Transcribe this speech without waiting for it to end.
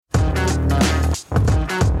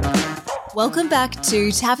Welcome back to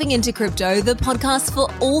Tapping Into Crypto, the podcast for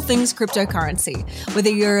all things cryptocurrency, whether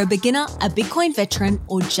you're a beginner, a Bitcoin veteran,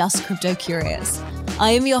 or just crypto curious.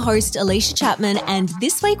 I am your host, Alicia Chapman, and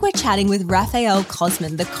this week we're chatting with Rafael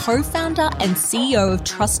Cosman, the co-founder and CEO of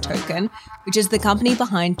Trust Token, which is the company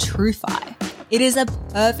behind TrueFi. It is a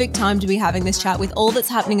perfect time to be having this chat with all that's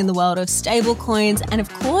happening in the world of stablecoins and, of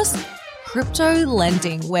course, crypto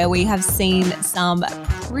lending, where we have seen some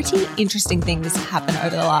pretty interesting things happen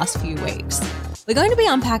over the last few weeks. We're going to be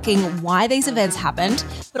unpacking why these events happened,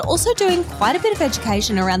 but also doing quite a bit of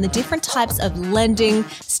education around the different types of lending,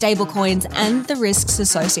 stablecoins, and the risks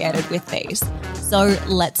associated with these. So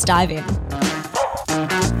let's dive in.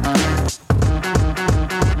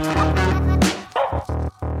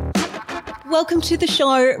 Welcome to the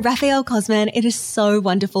show, Rafael Cosman. It is so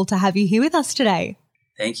wonderful to have you here with us today.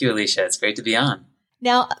 Thank you, Alicia. It's great to be on.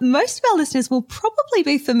 Now, most of our listeners will probably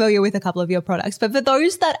be familiar with a couple of your products, but for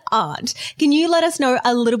those that aren't, can you let us know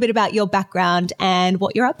a little bit about your background and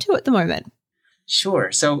what you're up to at the moment?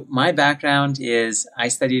 Sure. So my background is I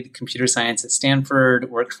studied computer science at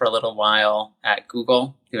Stanford, worked for a little while at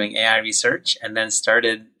Google doing AI research, and then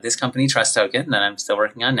started this company, Trust Token, that I'm still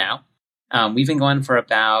working on now. We've been going for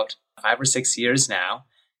about 5 or 6 years now.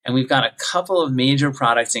 And we've got a couple of major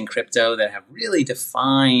products in crypto that have really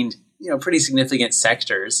defined, pretty significant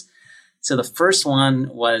sectors. So the first one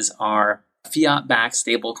was our fiat-backed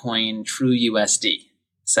stablecoin, TrueUSD.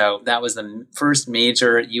 So that was the first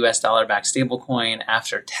major US dollar-backed stablecoin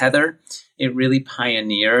after Tether. It really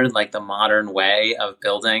pioneered the modern way of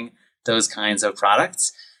building those kinds of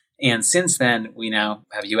products. And since then, we now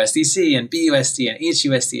have USDC and BUSD and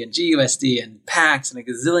HUSD and GUSD and PAX and a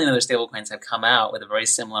gazillion other stablecoins have come out with a very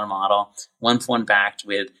similar model, one-for-one backed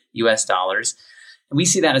with US dollars. And we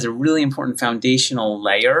see that as a really important foundational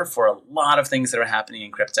layer for a lot of things that are happening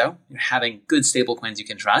in crypto. You're having good stablecoins you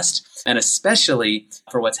can trust, and especially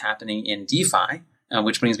for what's happening in DeFi,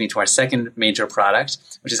 which brings me to our second major product,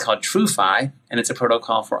 which is called TrueFi, and it's a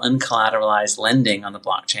protocol for uncollateralized lending on the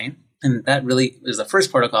blockchain. And that really was the first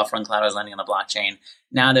protocol for uncollateralized lending on the blockchain.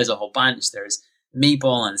 Now there's a whole bunch. There's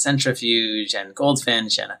Maple and Centrifuge and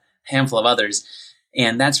Goldfinch and a handful of others.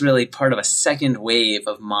 And that's really part of a second wave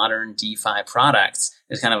of modern DeFi products.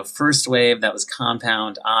 There's kind of a first wave that was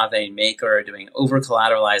Compound, Aave, Maker doing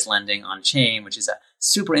over-collateralized lending on chain, which is a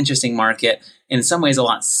super interesting market. In some ways a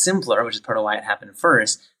lot simpler, which is part of why it happened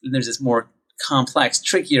first. Then there's this more complex,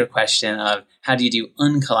 trickier question of how do you do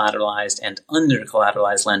uncollateralized and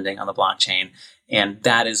under-collateralized lending on the blockchain? And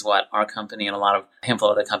that is what our company and a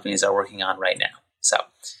handful of other companies are working on right now. So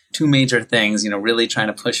two major things, really trying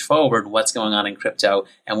to push forward what's going on in crypto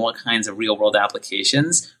and what kinds of real-world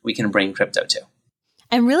applications we can bring crypto to.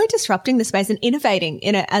 And really disrupting the space and innovating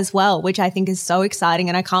in it as well, which I think is so exciting.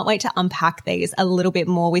 And I can't wait to unpack these a little bit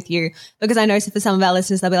more with you, because I know for some of our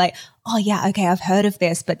listeners, they'll be like, oh yeah, okay, I've heard of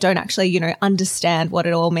this, but don't actually, understand what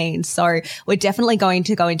it all means. So we're definitely going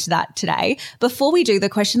to go into that today. Before we do, the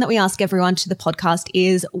question that we ask everyone to the podcast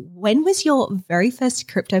is, when was your very first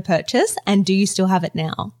crypto purchase and do you still have it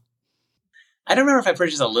now? I don't remember if I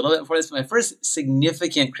purchased a little bit before this, but my first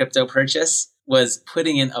significant crypto purchase was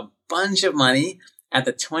putting in a bunch of money at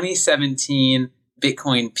the 2017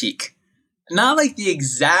 Bitcoin peak. Not like the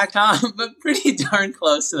exact top, but pretty darn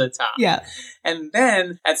close to the top. Yeah. And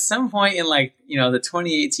then at some point in the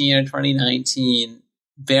 2018 or 2019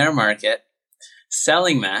 bear market,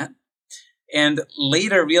 selling that and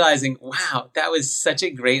later realizing, wow, that was such a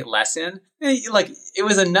great lesson. It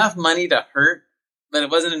was enough money to hurt, but it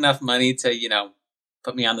wasn't enough money to,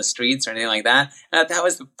 put me on the streets or anything like that. And that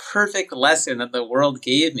was the perfect lesson that the world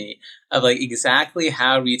gave me of exactly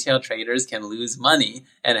how retail traders can lose money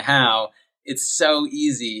and how it's so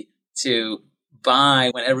easy to buy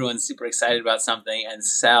when everyone's super excited about something and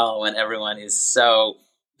sell when everyone is so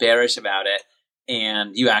bearish about it.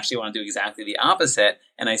 And you actually want to do exactly the opposite.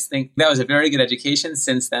 And I think that was a very good education.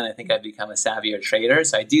 Since then, I think I've become a savvier trader.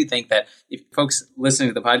 So I do think that if folks listening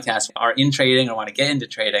to the podcast are in trading or want to get into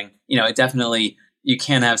trading, it definitely, you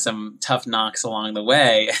can have some tough knocks along the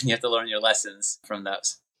way and you have to learn your lessons from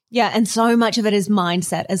those. Yeah. And so much of it is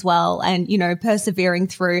mindset as well. And, persevering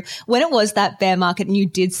through. When it was that bear market and you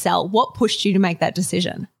did sell, what pushed you to make that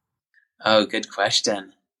decision? Oh, good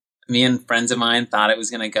question. Me and friends of mine thought it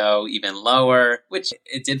was going to go even lower, which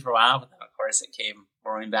it did for a while. But then, of course, it came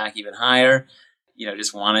roaring back even higher.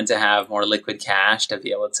 Just wanted to have more liquid cash to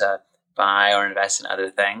be able to buy or invest in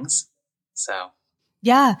other things. So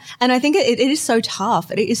Yeah. And I think it is so tough.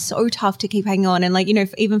 It is so tough to keep hanging on. And like,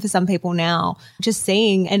 even for some people now, just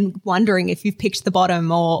seeing and wondering if you've picked the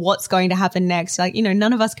bottom or what's going to happen next, like,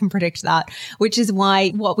 none of us can predict that, which is why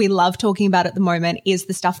what we love talking about at the moment is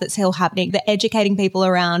the stuff that's still happening, the educating people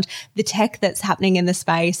around the tech that's happening in the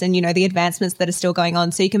space and, the advancements that are still going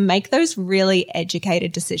on. So you can make those really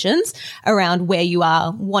educated decisions around where you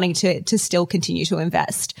are wanting to still continue to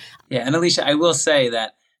invest. Yeah. And Alicia, I will say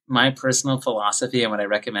that my personal philosophy and what I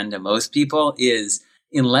recommend to most people is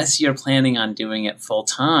unless you're planning on doing it full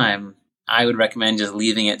time, I would recommend just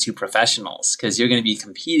leaving it to professionals because you're going to be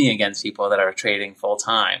competing against people that are trading full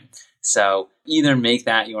time. So either make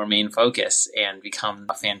that your main focus and become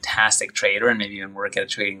a fantastic trader and maybe even work at a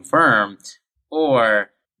trading firm, or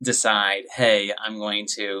decide, hey, I'm going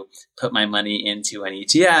to put my money into an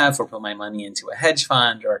ETF or put my money into a hedge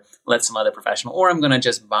fund or let some other professional, or I'm going to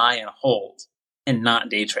just buy and hold and not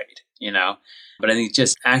day trade, But I think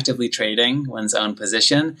just actively trading one's own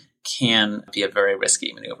position can be a very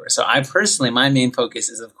risky maneuver. So my main focus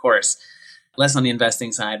is, of course, less on the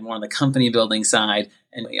investing side, more on the company building side.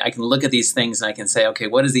 And I can look at these things and I can say, okay,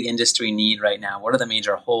 what does the industry need right now? What are the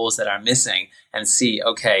major holes that are missing? And see,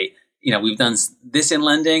 okay, we've done this in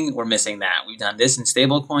lending, we're missing that. We've done this in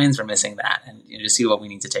stable coins, we're missing that. And just see what we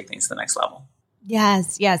need to take things to the next level.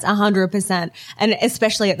 Yes, 100%. And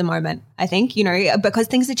especially at the moment, I think, because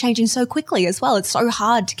things are changing so quickly as well. It's so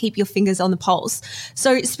hard to keep your fingers on the pulse.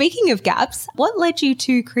 So speaking of gaps, what led you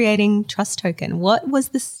to creating Trust Token? What was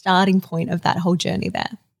the starting point of that whole journey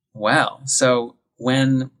there? Well, so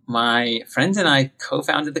when my friend and I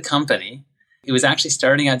co-founded the company, it was actually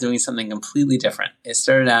starting out doing something completely different. It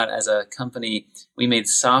started out as a company. We made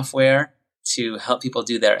software to help people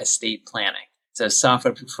do their estate planning. So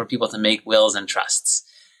software for people to make wills and trusts.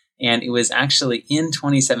 And it was actually in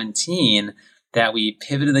 2017 that we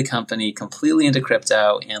pivoted the company completely into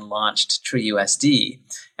crypto and launched TrueUSD.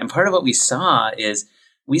 And part of what we saw is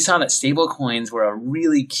we saw that stablecoins were a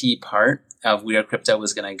really key part of where crypto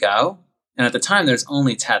was going to go. And at the time, there's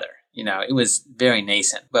only Tether. It was very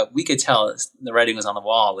nascent, but we could tell the writing was on the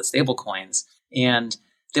wall with stablecoins. And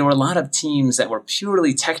there were a lot of teams that were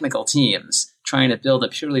purely technical teams trying to build a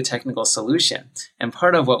purely technical solution. And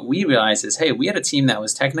part of what we realized is, hey, we had a team that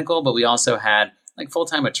was technical, but we also had like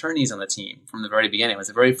full-time attorneys on the team from the very beginning. It was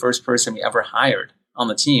the very first person we ever hired on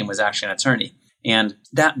the team was actually an attorney. And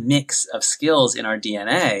that mix of skills in our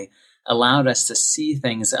DNA allowed us to see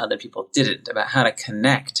things that other people didn't about how to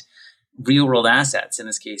connect real-world assets, in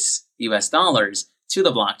this case, US dollars, to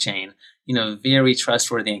the blockchain, very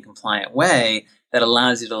trustworthy and compliant way that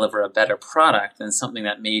allows you to deliver a better product than something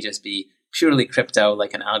that may just be purely crypto,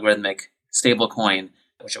 like an algorithmic stablecoin,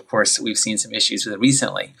 which of course we've seen some issues with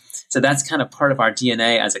recently. So that's kind of part of our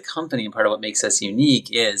DNA as a company, and part of what makes us unique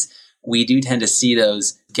is we do tend to see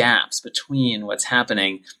those gaps between what's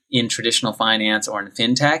happening in traditional finance or in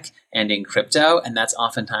fintech and in crypto, and that's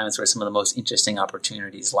oftentimes where some of the most interesting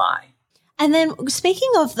opportunities lie. And then speaking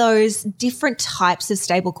of those different types of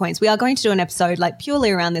stablecoins, we are going to do an episode like purely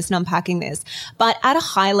around this and unpacking this. But at a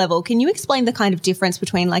high level, can you explain the kind of difference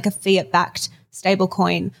between like a fiat-backed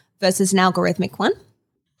stablecoin versus an algorithmic one?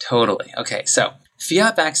 Totally. Okay. So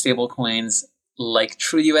fiat-backed stablecoins like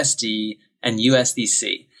TrueUSD and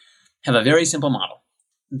USDC have a very simple model.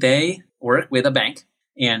 They work with a bank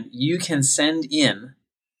and you can send in,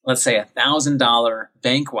 let's say, $1,000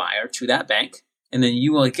 bank wire to that bank, and then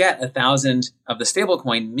you will get 1,000 of the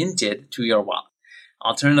stablecoin minted to your wallet.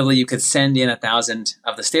 Alternatively, you could send in 1,000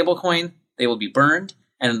 of the stablecoin, they will be burned,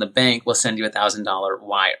 and then the bank will send you $1,000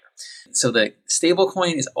 wire. So the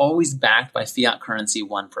stablecoin is always backed by fiat currency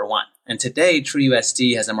one for one. And today,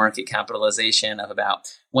 TrueUSD has a market capitalization of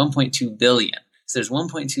about 1.2 billion. So there's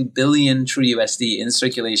 1.2 billion TrueUSD in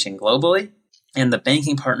circulation globally. And the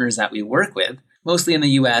banking partners that we work with, mostly in the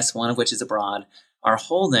US, one of which is abroad, are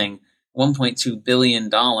holding $1.2 billion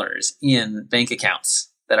in bank accounts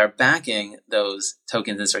that are backing those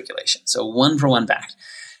tokens in circulation. So one for one backed.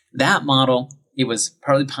 That model, it was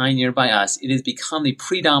partly pioneered by us. It has become the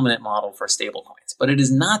predominant model for stablecoins, but it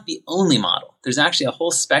is not the only model. There's actually a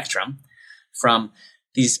whole spectrum from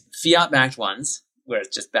these fiat-backed ones, where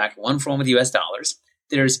it's just backed one for one with US dollars.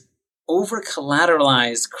 There's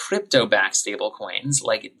over-collateralized crypto-backed stablecoins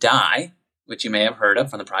like DAI, which you may have heard of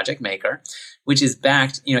from the Project Maker, which is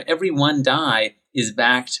backed, every one DAI is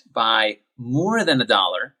backed by more than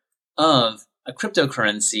 $1 of a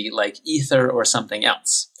cryptocurrency like Ether or something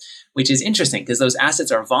else, which is interesting because those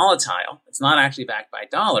assets are volatile. It's not actually backed by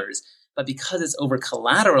dollars, but because it's over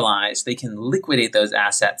collateralized, they can liquidate those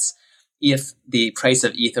assets if the price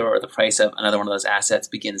of Ether or the price of another one of those assets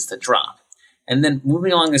begins to drop. And then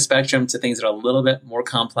moving along the spectrum to things that are a little bit more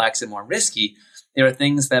complex and more risky, there are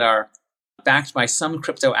things that are backed by some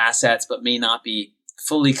crypto assets, but may not be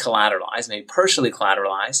fully collateralized, maybe partially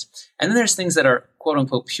collateralized. And then there's things that are quote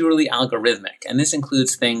unquote purely algorithmic. And this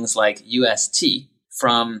includes things like UST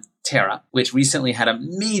from Terra, which recently had a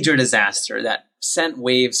major disaster that sent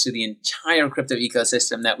waves to the entire crypto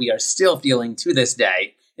ecosystem that we are still feeling to this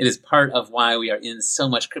day. It is part of why we are in so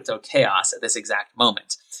much crypto chaos at this exact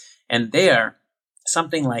moment. And there,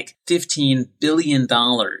 something like $15 billion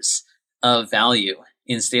of value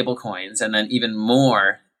in stablecoins, and then even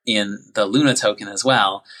more in the Luna token as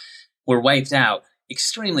well, were wiped out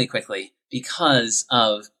extremely quickly because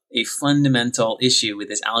of a fundamental issue with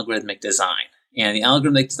this algorithmic design. And the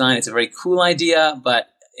algorithmic design, it's a very cool idea, but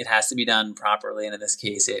it has to be done properly. And in this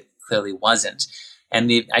case, it clearly wasn't. And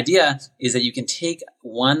the idea is that you can take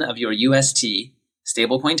one of your UST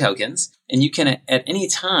stablecoin tokens, and you can, at any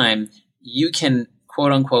time, you can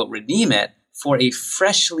quote unquote redeem it for a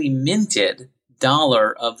freshly minted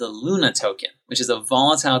dollar of the Luna token, which is a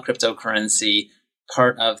volatile cryptocurrency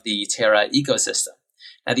part of the Terra ecosystem.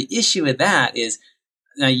 Now, the issue with that is,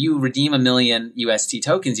 now you redeem 1 million UST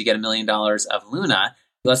tokens, you get $1 million of Luna.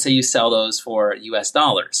 Let's say you sell those for US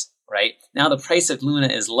dollars, right? Now the price of Luna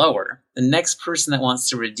is lower. The next person that wants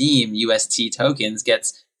to redeem UST tokens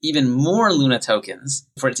gets even more Luna tokens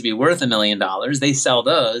for it to be worth $1 million. They sell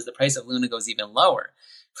those, the price of Luna goes even lower.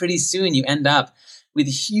 Pretty soon you end up with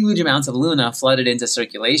huge amounts of Luna flooded into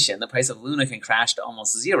circulation. The price of Luna can crash to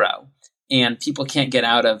almost zero, and people can't get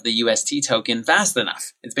out of the UST token fast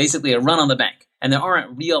enough. It's basically a run on the bank. And there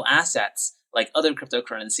aren't real assets like other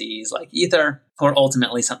cryptocurrencies like Ether, or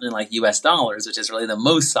ultimately something like US dollars, which is really the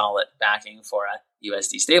most solid backing for a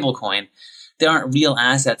USD stablecoin. There aren't real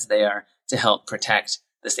assets there to help protect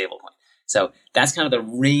the stablecoin. So that's kind of the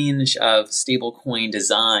range of stablecoin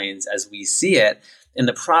designs as we see it. And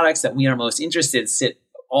the products that we are most interested in sit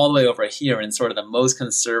all the way over here in sort of the most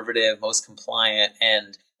conservative, most compliant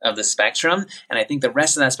end of the spectrum. And I think the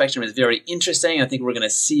rest of that spectrum is very interesting. I think we're going to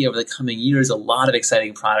see over the coming years a lot of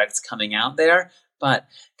exciting products coming out there. But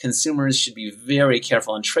consumers should be very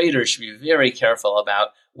careful, and traders should be very careful about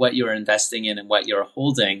what you're investing in and what you're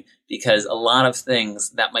holding, because a lot of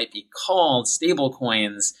things that might be called stable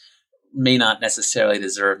coins may not necessarily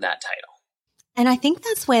deserve that title. And I think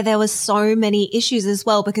that's where there was so many issues as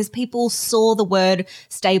well, because people saw the word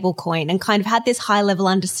stablecoin and kind of had this high level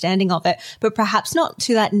understanding of it, but perhaps not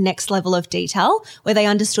to that next level of detail where they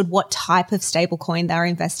understood what type of stablecoin they were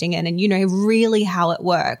investing in and, you know, really how it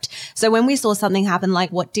worked. So when we saw something happen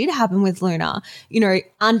like what did happen with Luna, you know,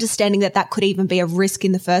 understanding that that could even be a risk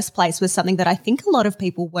in the first place was something that I think a lot of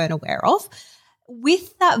people weren't aware of.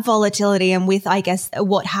 With that volatility and with, I guess,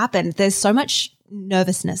 what happened, there's so much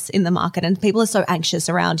nervousness in the market and people are so anxious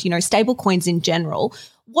around, you know, stable coins in general.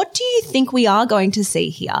 What do you think we are going to see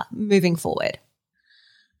here moving forward?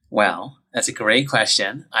 Well, that's a great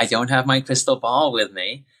question. I don't have my crystal ball with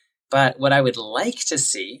me, but what I would like to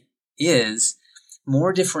see is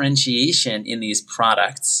more differentiation in these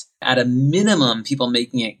products. At a minimum, people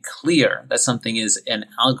making it clear that something is an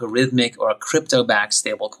algorithmic or a crypto-backed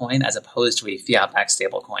stablecoin as opposed to a fiat-backed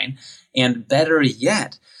stablecoin. And better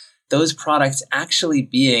yet, those products actually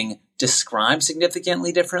being described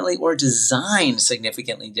significantly differently or designed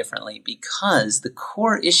significantly differently, because the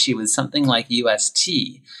core issue with something like UST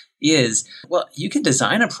is, well, you can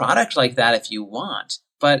design a product like that if you want,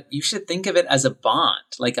 but you should think of it as a bond,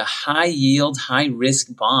 like a high yield, high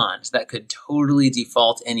risk bond that could totally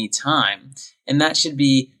default any time. And that should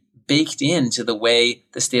be baked into the way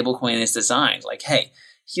the stablecoin is designed. Like, hey,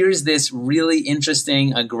 here's this really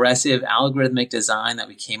interesting, aggressive algorithmic design that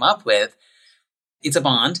we came up with. It's a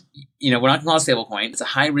bond. You know, we're not going to call it a stablecoin. It's a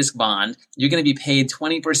high-risk bond. You're going to be paid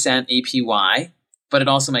 20% APY, but it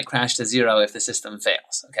also might crash to zero if the system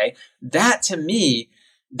fails, okay? That, to me,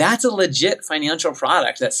 that's a legit financial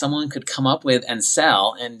product that someone could come up with and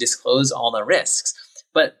sell and disclose all the risks.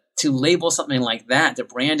 But to label something like that, to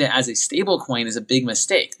brand it as a stable coin, is a big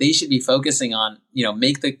mistake. They should be focusing on, you know,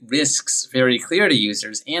 make the risks very clear to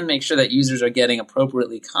users and make sure that users are getting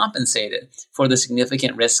appropriately compensated for the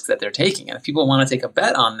significant risks that they're taking. And if people want to take a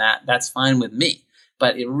bet on that, that's fine with me.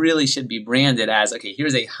 But it really should be branded as, okay,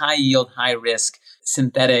 here's a high yield, high risk,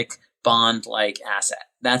 synthetic bond-like asset.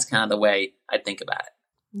 That's kind of the way I think about it.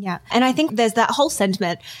 Yeah. And I think there's that whole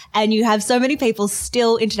sentiment, and you have so many people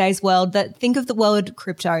still in today's world that think of the word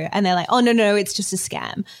crypto and they're like, oh, no, it's just a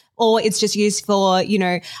scam. or it's just used for,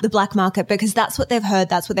 the black market, because that's what they've heard.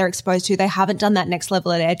 That's what they're exposed to. They haven't done that next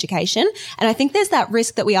level of education. And I think there's that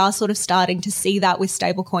risk that we are sort of starting to see that with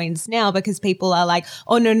stable coins now, because people are like,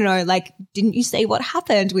 oh, no, like, didn't you see what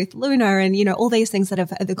happened with Luna and, all these things that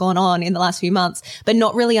have gone on in the last few months, but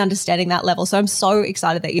not really understanding that level. So I'm so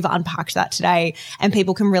excited that you've unpacked that today and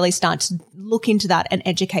people can really start to look into that and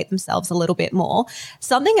educate themselves a little bit more.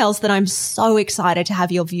 Something else that I'm so excited to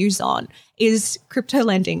have your views on is crypto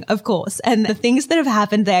lending, of course, and the things that have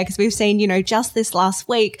happened there, because we've seen, just this last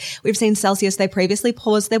week, we've seen Celsius, they previously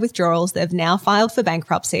paused their withdrawals. They've now filed for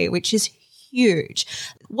bankruptcy, which is huge.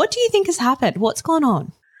 What do you think has happened? What's gone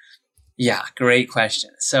on? Yeah, great question.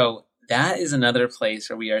 So that is another place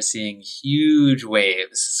where we are seeing huge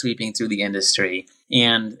waves sweeping through the industry.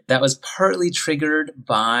 And that was partly triggered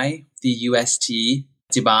by the UST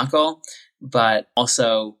debacle, but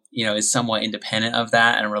also is somewhat independent of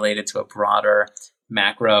that and related to a broader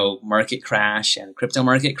macro market crash and crypto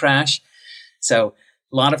market crash. So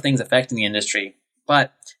a lot of things affecting the industry,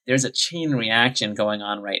 but there's a chain reaction going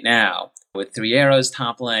on right now with Three Arrows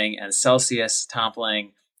toppling and Celsius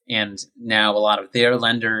toppling. And now a lot of their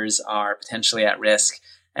lenders are potentially at risk.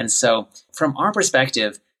 And so from our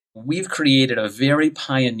perspective, we've created a very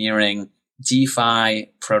pioneering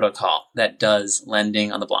DeFi protocol that does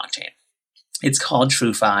lending on the blockchain. It's called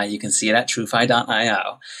TrueFi. You can see it at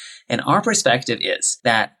truefi.io. And our perspective is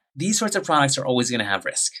that these sorts of products are always going to have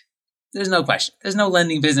risk. There's no question. There's no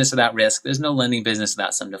lending business without risk. There's no lending business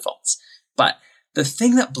without some defaults. But the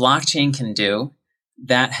thing that blockchain can do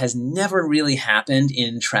that has never really happened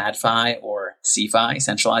in TradFi or CeFi,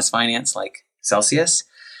 centralized finance like Celsius,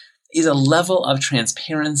 is a level of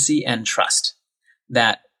transparency and trust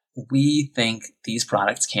that we think these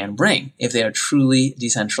products can bring if they are truly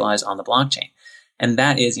decentralized on the blockchain. And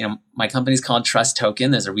that is, my company's called Trust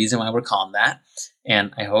Token. There's a reason why we're calling that.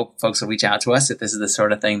 And I hope folks will reach out to us if this is the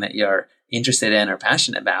sort of thing that you're interested in or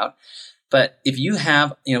passionate about. But if you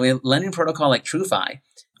have, a lending protocol like TrueFi,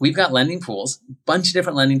 we've got lending pools, a bunch of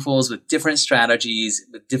different lending pools with different strategies,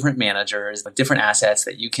 with different managers, with different assets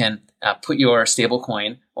that you can put your stable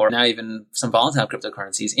coin or now even some volatile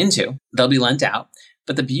cryptocurrencies into. They'll be lent out.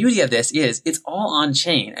 But the beauty of this is it's all on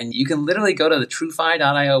chain, and you can literally go to the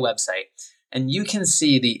truefi.io website and you can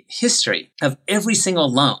see the history of every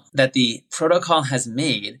single loan that the protocol has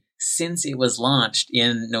made since it was launched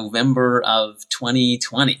in November of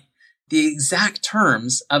 2020. The exact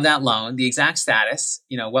terms of that loan, the exact status,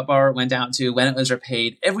 what borrower it went out to, when it was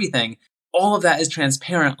repaid, everything, all of that is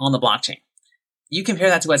transparent on the blockchain. You compare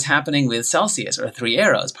that to what's happening with Celsius or Three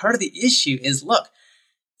Arrows. Part of the issue is, look,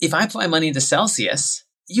 if I put my money into Celsius,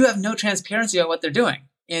 you have no transparency about what they're doing.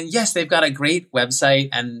 And yes, they've got a great website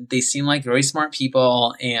and they seem like very smart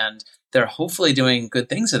people and they're hopefully doing good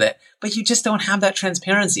things with it, but you just don't have that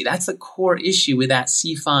transparency. That's the core issue with that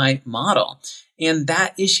CeFi model. And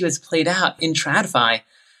that issue has played out in TradFi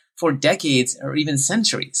for decades or even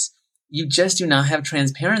centuries. You just do not have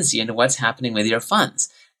transparency into what's happening with your funds.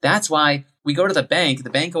 That's why we go to the bank. The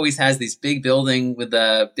bank always has this big building with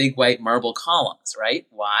the big white marble columns, right?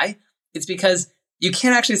 Why? It's because you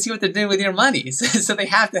can't actually see what they're doing with your money. So they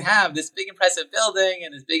have to have this big impressive building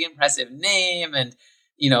and this big impressive name and,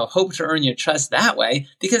 hope to earn your trust that way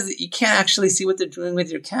because you can't actually see what they're doing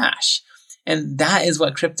with your cash. And that is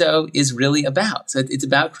what crypto is really about. So it's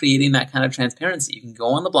about creating that kind of transparency. You can go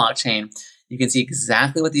on the blockchain. You can see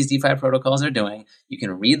exactly what these DeFi protocols are doing. You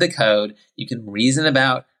can read the code. You can reason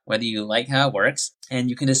about whether you like how it works. And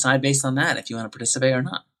you can decide based on that if you want to participate or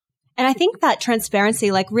not. And I think that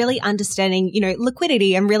transparency, like really understanding,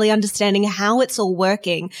 liquidity and really understanding how it's all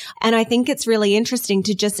working. And I think it's really interesting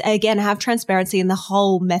to just, again, have transparency in the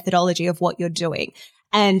whole methodology of what you're doing.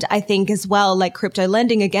 And I think as well, like crypto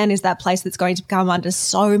lending, again, is that place that's going to come under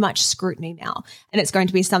so much scrutiny now. And it's going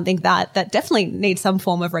to be something that definitely needs some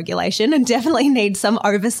form of regulation and definitely needs some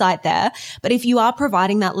oversight there. But if you are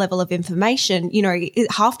providing that level of information,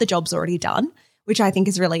 half the job's already done, which I think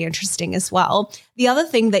is really interesting as well. The other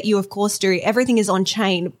thing that you, of course, do, everything is on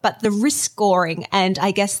chain, but the risk scoring and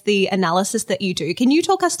I guess the analysis that you do, can you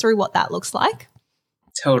talk us through what that looks like?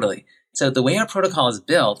 Totally. So the way our protocol is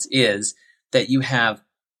built is that you have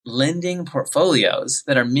lending portfolios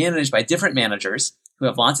that are managed by different managers who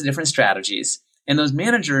have lots of different strategies. And those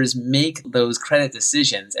managers make those credit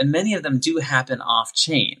decisions. And many of them do happen off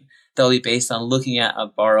chain. They'll be based on looking at a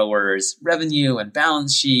borrower's revenue and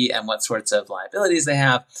balance sheet and what sorts of liabilities they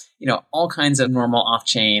have, all kinds of normal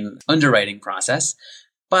off-chain underwriting process.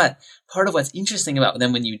 But part of what's interesting about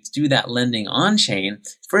them when you do that lending on-chain,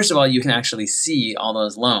 first of all, you can actually see all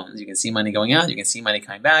those loans. You can see money going out. You can see money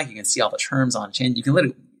coming back. You can see all the terms on-chain. You can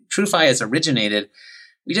literally, TrueFi has originated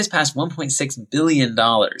We just passed $1.6 billion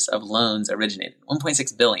of loans originated,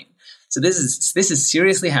 $1.6 billion. So this is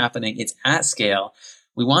seriously happening. It's at scale.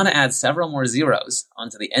 We want to add several more zeros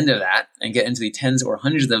onto the end of that and get into the tens or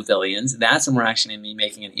hundreds of billions. That's when we're actually going to be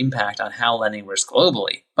making an impact on how lending works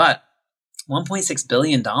globally. But $1.6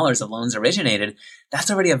 billion of loans originated,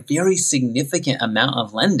 that's already a very significant amount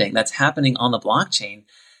of lending that's happening on the blockchain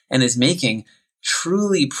and is making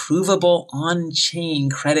truly provable on-chain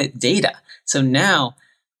credit data. So now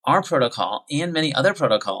our protocol and many other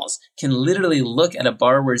protocols can literally look at a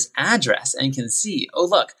borrower's address and can see, oh,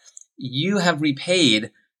 look, you have repaid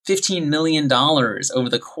 $15 million over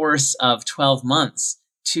the course of 12 months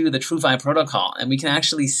to the TrueFi protocol. And we can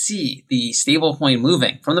actually see the stablecoin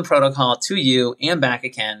moving from the protocol to you and back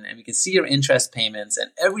again. And we can see your interest payments and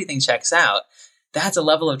everything checks out. That's a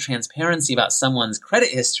level of transparency about someone's credit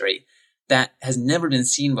history that has never been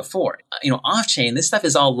seen before. Off-chain, this stuff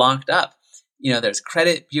is all locked up. There's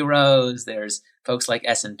credit bureaus, there's folks like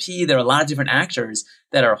S&P. There are a lot of different actors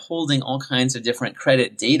that are holding all kinds of different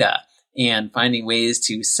credit data and finding ways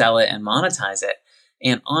to sell it and monetize it.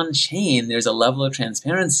 And on-chain, there's a level of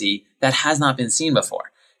transparency that has not been seen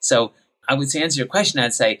before. So I would say, answer your question,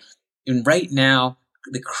 I'd say right now,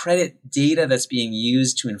 the credit data that's being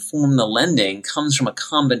used to inform the lending comes from a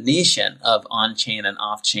combination of on-chain and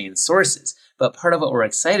off-chain sources. But part of what we're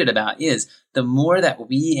excited about is the more that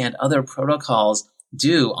we and other protocols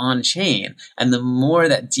do on-chain, and the more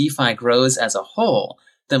that DeFi grows as a whole,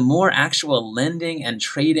 the more actual lending and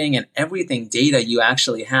trading and everything data you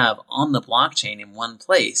actually have on the blockchain in one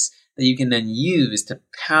place that you can then use to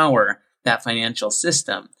power that financial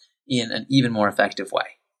system in an even more effective way.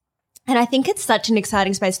 And I think it's such an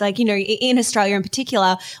exciting space. In Australia in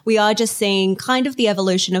particular, we are just seeing kind of the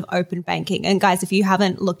evolution of open banking. And guys, if you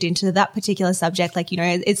haven't looked into that particular subject,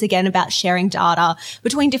 it's again about sharing data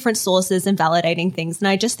between different sources and validating things. And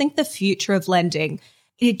I just think the future of lending,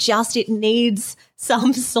 it needs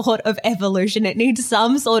some sort of evolution. It needs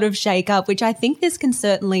some sort of shake-up, which I think this can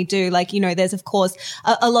certainly do. There's, of course,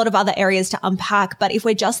 a lot of other areas to unpack. But if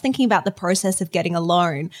we're just thinking about the process of getting a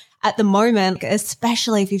loan, at the moment,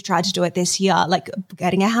 especially if you've tried to do it this year, like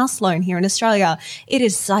getting a house loan here in Australia, it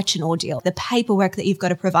is such an ordeal. The paperwork that you've got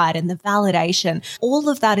to provide and the validation, all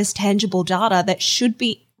of that is tangible data that should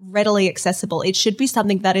be readily accessible. It should be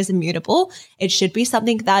something that is immutable. It should be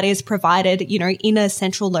something that is provided, in a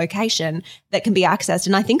central location that can be accessed.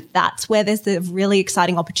 And I think that's where there's the really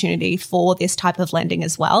exciting opportunity for this type of lending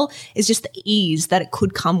as well, is just the ease that it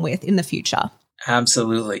could come with in the future.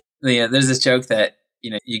 Absolutely. Yeah, there's this joke that,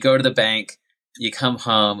 you go to the bank, you come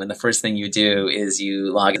home, and the first thing you do is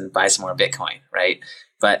you log in and buy some more Bitcoin, right?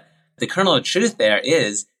 But the kernel of truth there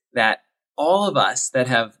is that all of us that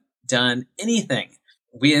have done anything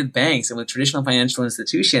with banks and with traditional financial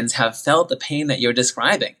institutions have felt the pain that you're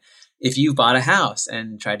describing. If you bought a house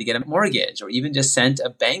and tried to get a mortgage, or even just sent a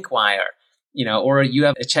bank wire, or you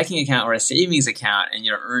have a checking account or a savings account and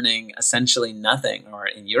you're earning essentially nothing, or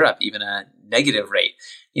in Europe, even a negative rate.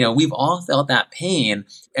 We've all felt that pain,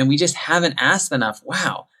 and we just haven't asked enough,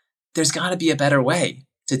 wow, there's got to be a better way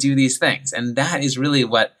to do these things. And that is really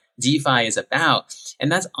what DeFi is about.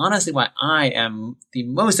 And that's honestly why I am the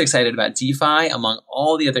most excited about DeFi among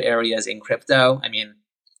all the other areas in crypto. I mean,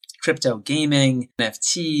 crypto gaming,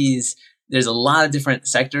 NFTs, there's a lot of different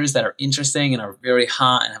sectors that are interesting and are very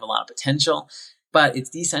hot and have a lot of potential. But it's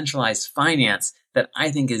decentralized finance that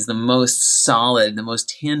I think is the most solid, the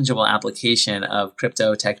most tangible application of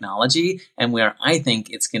crypto technology, and where I think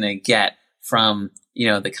it's going to get from,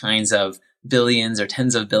 the kinds of billions or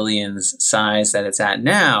tens of billions size that it's at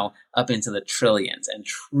now up into the trillions, and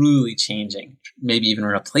truly changing, maybe even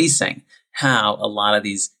replacing how a lot of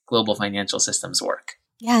these global financial systems work.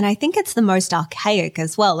 Yeah, and I think it's the most archaic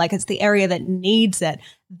as well. It's the area that needs it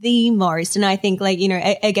the most. And I think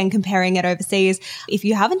again, comparing it overseas, if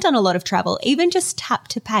you haven't done a lot of travel, even just tap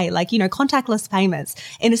to pay, contactless payments.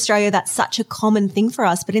 In Australia, that's such a common thing for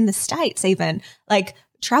us. But in the States, even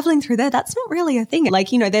traveling through there, that's not really a thing.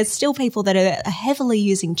 There's still people that are heavily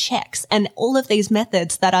using checks and all of these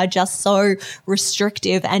methods that are just so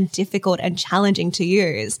restrictive and difficult and challenging to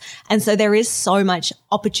use. And so there is so much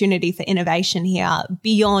opportunity for innovation here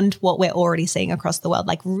beyond what we're already seeing across the world,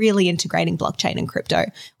 really integrating blockchain and crypto,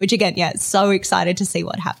 which again, so excited to see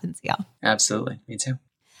what happens here. Absolutely. Me too.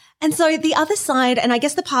 And so the other side, and I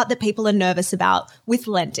guess the part that people are nervous about with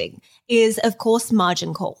lending is, of course,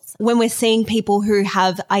 margin calls. When we're seeing people who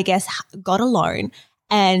have, got a loan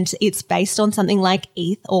and it's based on something like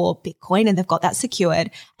ETH or Bitcoin, and they've got that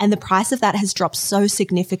secured, and the price of that has dropped so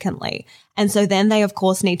significantly. And so then they, of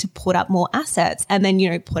course, need to put up more assets and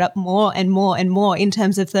then, put up more and more and more in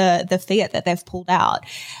terms of the fiat that they've pulled out.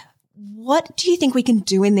 What do you think we can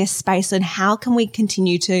do in this space, and how can we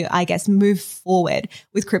continue to, I guess, move forward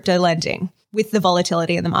with crypto lending with the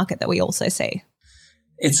volatility in the market that we also see?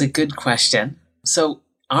 It's a good question. So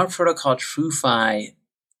our protocol TrueFi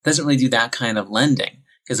doesn't really do that kind of lending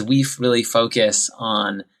because we really focus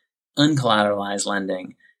on uncollateralized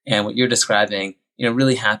lending. And what you're describing,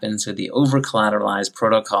 really happens with the over-collateralized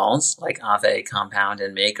protocols like Aave, Compound,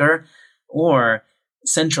 and Maker, or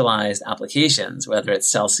centralized applications, whether it's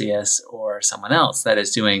Celsius or someone else that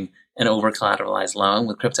is doing an over-collateralized loan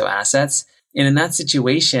with crypto assets. And in that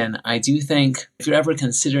situation, I do think if you're ever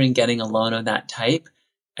considering getting a loan of that type,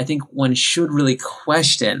 I think one should really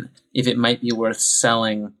question if it might be worth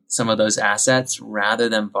selling some of those assets rather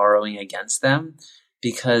than borrowing against them,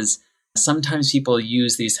 because sometimes people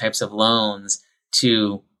use these types of loans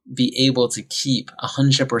to be able to keep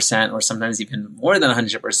 100% or sometimes even more than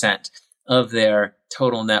 100% of their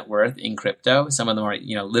total net worth in crypto. Some of them are,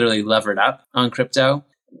 literally levered up on crypto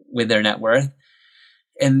with their net worth.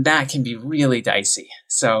 And that can be really dicey.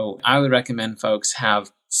 So I would recommend folks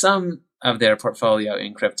have some of their portfolio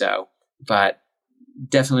in crypto, but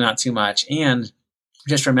definitely not too much. And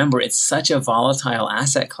just remember, it's such a volatile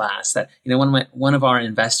asset class that, one of our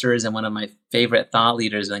investors and one of my favorite thought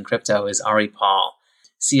leaders in crypto is Ari Paul,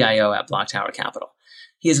 CIO at Block Tower Capital.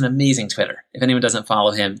 He has an amazing Twitter. If anyone doesn't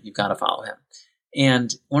follow him, you've got to follow him.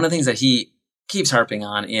 And one of the things that he keeps harping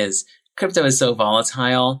on is crypto is so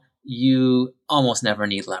volatile, you almost never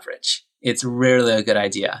need leverage. It's rarely a good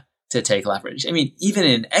idea to take leverage. I mean, even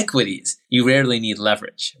in equities, you rarely need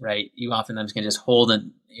leverage, right? You oftentimes can just hold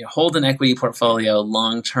an equity portfolio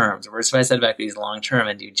long term, diversified set of equities long term,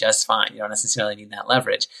 and do just fine. You don't necessarily need that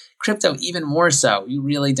leverage. Crypto, even more so, you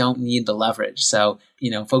really don't need the leverage. So,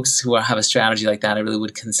 folks who have a strategy like that, I really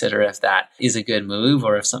would consider if that is a good move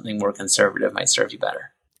or if something more conservative might serve you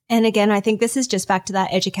better. And again, I think this is just back to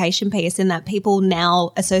that education piece in that people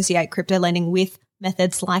now associate crypto lending with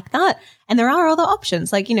methods like that. And there are other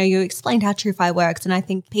options. Like, you explained how TrueFi works. And I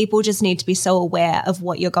think people just need to be so aware of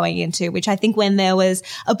what you're going into, which I think when there was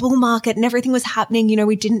a bull market and everything was happening,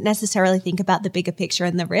 we didn't necessarily think about the bigger picture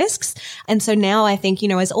and the risks. And so now I think,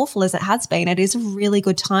 as awful as it has been, it is a really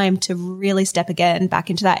good time to really step again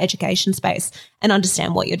back into that education space and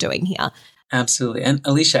understand what you're doing here. Absolutely. And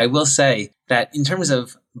Alicia, I will say that in terms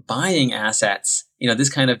of buying assets, this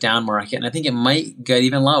kind of down market, and I think it might get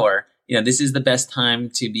even lower, this is the best time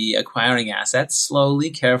to be acquiring assets slowly,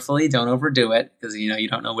 carefully. Don't overdo it because, you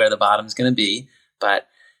don't know where the bottom's going to be. But,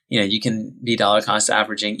 you can be dollar cost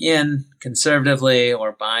averaging in conservatively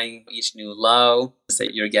or buying each new low so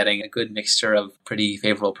that you're getting a good mixture of pretty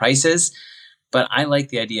favorable prices. But I like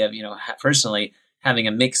the idea of, personally having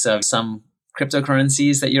a mix of some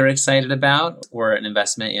cryptocurrencies that you're excited about, or an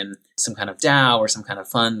investment in some kind of DAO or some kind of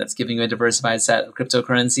fund that's giving you a diversified set of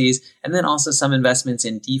cryptocurrencies. And then also some investments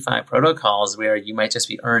in DeFi protocols where you might just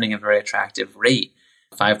be earning a very attractive rate,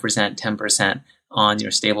 5%, 10% on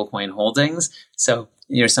your stablecoin holdings. So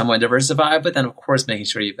you're somewhat diversified, but then of course making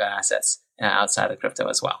sure you've got assets outside of crypto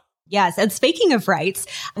as well. Yes. And speaking of rates,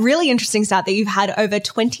 really interesting stat that you've had over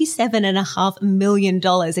 $27.5 million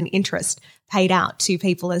in interest paid out to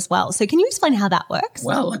people as well. So can you explain how that works?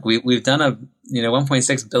 Well, look, we've done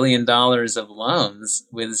 $1.6 billion of loans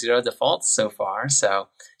with zero defaults so far. So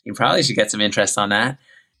you probably should get some interest on that.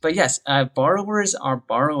 But yes, borrowers are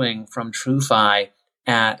borrowing from TrueFi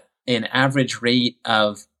at an average rate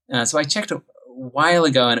of, so I checked a while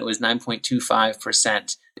ago and it was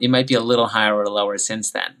 9.25%. It might be a little higher or lower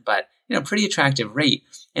since then, but pretty attractive rate.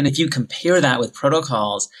 And if you compare that with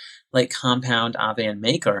protocols like Compound, Aave, and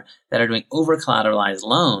Maker that are doing over-collateralized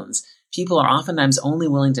loans, people are oftentimes only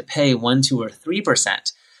willing to pay 1%, 2%, or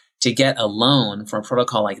 3% to get a loan for a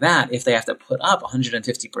protocol like that if they have to put up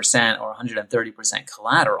 150% or 130%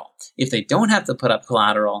 collateral. If they don't have to put up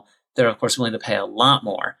collateral, they're of course willing to pay a lot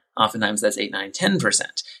more. Oftentimes that's 8, 9, 10%.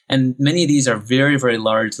 And many of these are very, very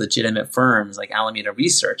large, legitimate firms. Like Alameda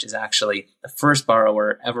Research is actually the first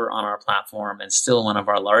borrower ever on our platform and still one of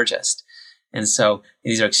our largest. And so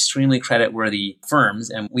these are extremely creditworthy firms.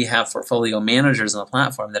 And we have portfolio managers on the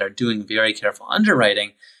platform that are doing very careful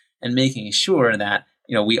underwriting and making sure that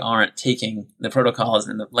we aren't taking the protocols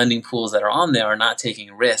and the lending pools that are on there are not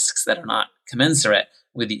taking risks that are not commensurate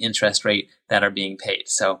with the interest rate that are being paid.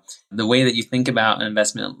 So the way that you think about an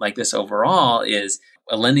investment like this overall is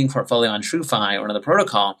a lending portfolio on TrueFi or another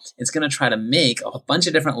protocol. It's going to try to make a bunch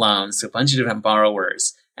of different loans to a bunch of different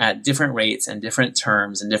borrowers at different rates and different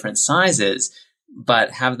terms and different sizes,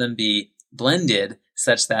 but have them be blended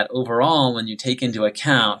such that overall, when you take into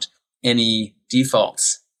account any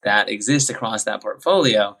defaults that exist across that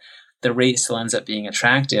portfolio, the rate still ends up being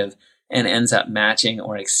attractive and ends up matching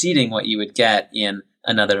or exceeding what you would get in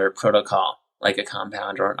another protocol like a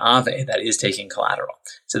Compound or an Aave that is taking collateral.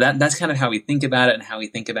 So that's kind of how we think about it and how we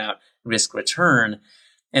think about risk return.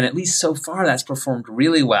 And at least so far, that's performed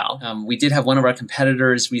really well. We did have one of our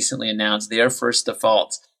competitors recently announce their first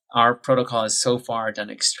default. Our protocol has so far done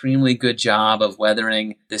an extremely good job of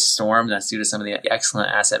weathering this storm. That's due to some of the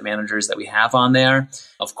excellent asset managers that we have on there.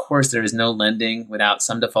 Of course, there is no lending without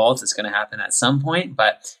some defaults. It's going to happen at some point,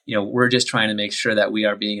 but we're just trying to make sure that we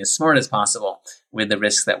are being as smart as possible with the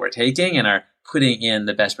risks that we're taking and are putting in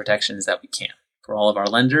the best protections that we can for all of our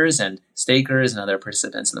lenders and stakers and other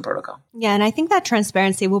participants in the protocol. Yeah, and I think that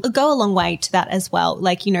transparency will go a long way to that as well.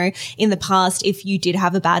 Like, in the past, if you did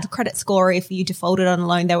have a bad credit score, if you defaulted on a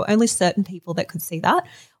loan, there were only certain people that could see that.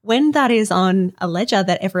 When that is on a ledger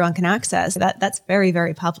that everyone can access, that's very,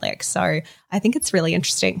 very public. So I think it's really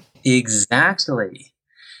interesting. Exactly.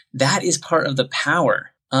 That is part of the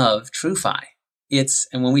power of TrueFi.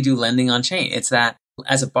 And when we do lending on chain, it's that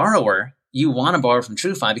as a borrower, you want to borrow from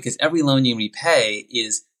TrueFi because every loan you repay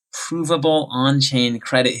is provable on-chain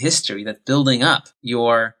credit history that's building up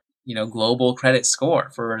your, global credit score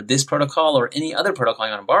for this protocol or any other protocol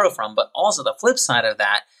you want to borrow from. But also the flip side of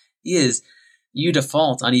that is you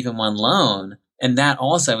default on even one loan, and that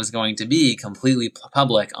also is going to be completely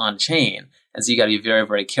public on-chain. And so you got to be very,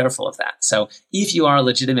 very careful of that. So if you are a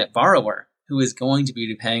legitimate borrower who is going to be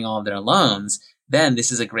repaying all of their loans, then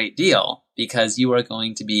this is a great deal because you are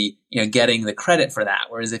going to be, getting the credit for that.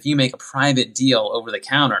 Whereas if you make a private deal over the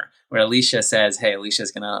counter where Alicia says, hey,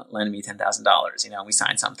 Alicia's going to lend me $10,000, we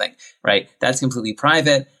sign something, right? That's completely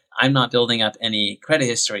private. I'm not building up any credit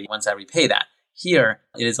history once I repay that. Here,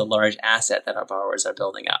 it is a large asset that our borrowers are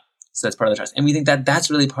building up. So that's part of the trust. And we think that that's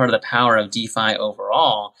really part of the power of DeFi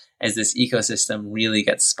overall as this ecosystem really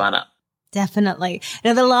gets spun up. Definitely.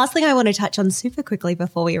 Now, the last thing I want to touch on super quickly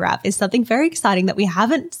before we wrap is something very exciting that we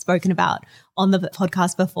haven't spoken about on the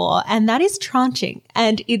podcast before, and that is tranching.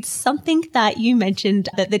 And it's something that you mentioned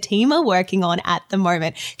that the team are working on at the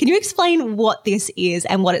moment. Can you explain what this is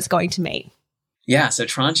and what it's going to mean? Yeah, so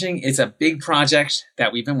tranching is a big project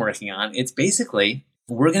that we've been working on. It's basically,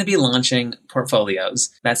 we're going to be launching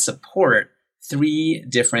portfolios that support 3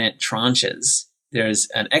 different tranches. There's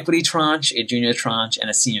an equity tranche, a junior tranche, and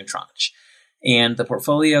a senior tranche. And the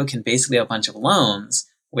portfolio can basically have a bunch of loans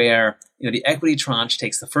where the equity tranche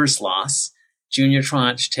takes the first loss, junior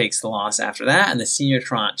tranche takes the loss after that, and the senior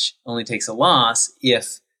tranche only takes a loss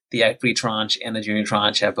if the equity tranche and the junior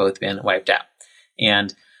tranche have both been wiped out.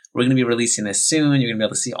 And we're going to be releasing this soon. You're going to be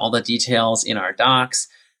able to see all the details in our docs.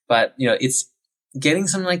 But it's getting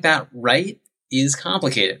something like that right is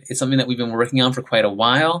complicated. It's something that we've been working on for quite a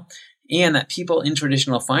while, and that people in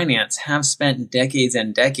traditional finance have spent decades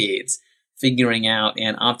and decades figuring out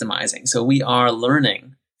and optimizing. So we are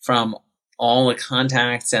learning from all the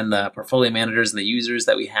contacts and the portfolio managers and the users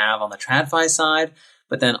that we have on the TradFi side,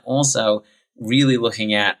 but then also really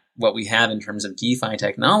looking at what we have in terms of DeFi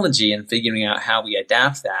technology and figuring out how we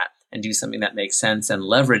adapt that and do something that makes sense and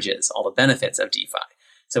leverages all the benefits of DeFi.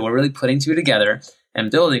 So we're really putting 2 together and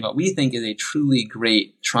building what we think is a truly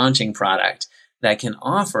great tranching product that can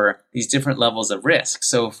offer these different levels of risk.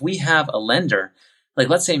 So if we have a lender, like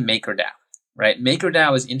let's say MakerDAO, right?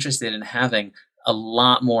 MakerDAO is interested in having a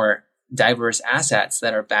lot more diverse assets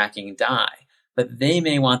that are backing DAI, but they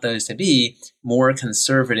may want those to be more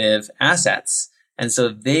conservative assets. And so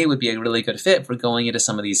they would be a really good fit for going into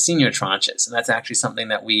some of these senior tranches. And that's actually something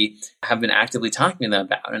that we have been actively talking to them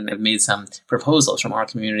about and have made some proposals from our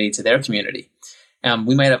community to their community.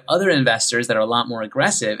 We might have other investors that are a lot more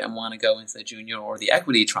aggressive and want to go into the junior or the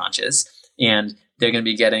equity tranches, and they're going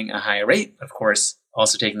to be getting a higher rate, of course,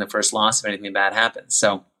 also taking the first loss if anything bad happens.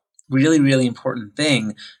 So really, really important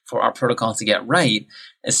thing for our protocol to get right,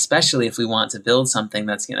 especially if we want to build something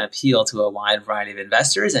that's going to appeal to a wide variety of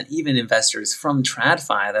investors and even investors from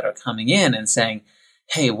TradFi that are coming in and saying,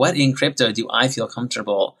 hey, what in crypto do I feel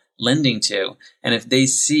comfortable lending to? And if they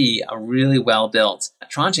see a really well-built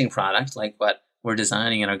tranching product like what we're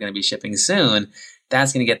designing and are going to be shipping soon,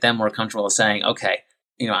 that's going to get them more comfortable saying, okay,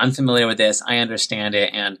 I'm familiar with this, I understand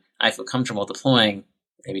it, and I feel comfortable deploying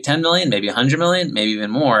maybe 10 million, maybe 100 million, maybe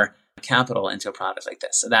even more capital into a product like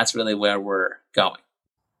this. So that's really where we're going.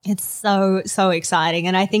 It's so, so exciting.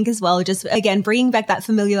 And I think as well, just again, bringing back that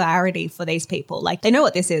familiarity for these people. Like they know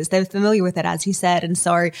what this is. They're familiar with it, as you said. And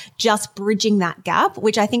so just bridging that gap,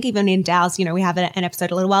 which I think even in DAOs, we have an episode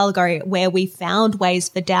a little while ago where we found ways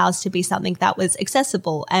for DAOs to be something that was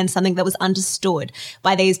accessible and something that was understood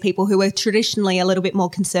by these people who were traditionally a little bit more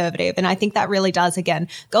conservative. And I think that really does, again,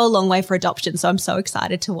 go a long way for adoption. So I'm so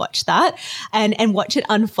excited to watch that and watch it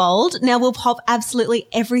unfold. Now we'll pop absolutely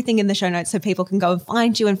everything in the show notes so people can go and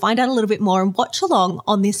find you and find out a little bit more and watch along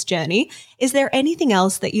on this journey. Is there anything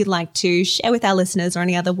else that you'd like to share with our listeners or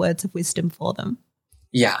any other words of wisdom for them?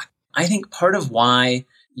 Yeah, I think part of why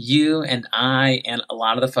you and I and a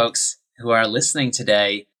lot of the folks who are listening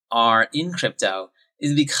today are in crypto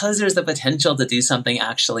is because there's the potential to do something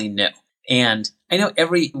actually new. And I know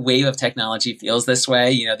every wave of technology feels this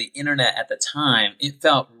way. The internet at the time, it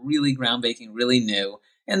felt really groundbreaking, really new.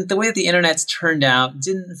 And the way that the internet's turned out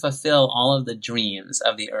didn't fulfill all of the dreams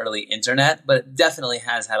of the early internet, but it definitely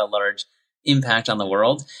has had a large impact on the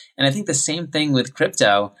world. And I think the same thing with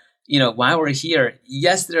crypto. While we're here,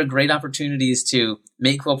 yes, there are great opportunities to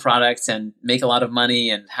make cool products and make a lot of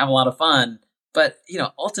money and have a lot of fun. But,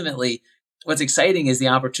 ultimately, what's exciting is the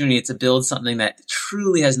opportunity to build something that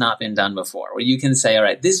truly has not been done before, where you can say, all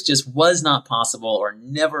right, this just was not possible or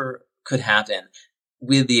never could happen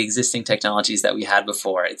with the existing technologies that we had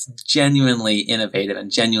before. It's genuinely innovative and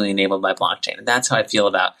genuinely enabled by blockchain. And that's how I feel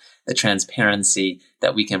about the transparency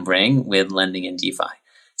that we can bring with lending in DeFi.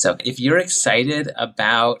 So if you're excited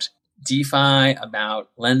about DeFi, about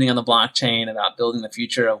lending on the blockchain, about building the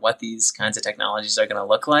future of what these kinds of technologies are going to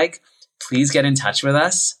look like, please get in touch with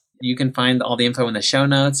us. You can find all the info in the show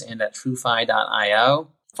notes and at truefi.io.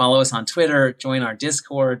 Follow us on Twitter, join our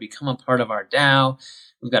Discord, become a part of our DAO.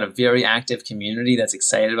 We've got a very active community that's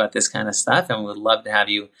excited about this kind of stuff, and we would love to have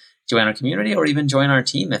you join our community or even join our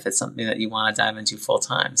team if it's something that you want to dive into full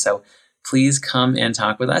time. So please come and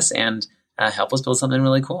talk with us and help us build something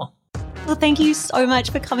really cool. Well, thank you so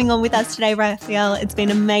much for coming on with us today, Rafael. It's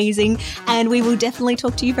been amazing, and we will definitely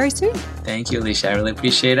talk to you very soon. Thank you, Alicia. I really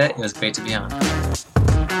appreciate it. It was great to be on.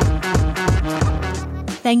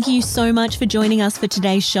 Thank you so much for joining us for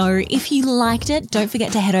today's show. If you liked it, don't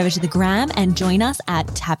forget to head over to the gram and join us at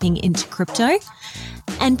Tapping Into Crypto.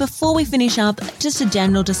 And before we finish up, just a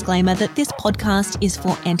general disclaimer that this podcast is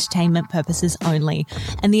for entertainment purposes only,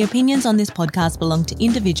 and the opinions on this podcast belong to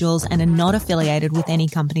individuals and are not affiliated with any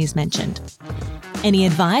companies mentioned. Any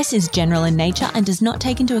advice is general in nature and does not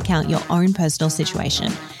take into account your own personal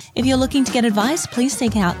situation. If you're looking to get advice, please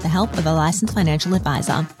seek out the help of a licensed financial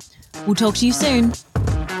advisor. We'll talk to you soon.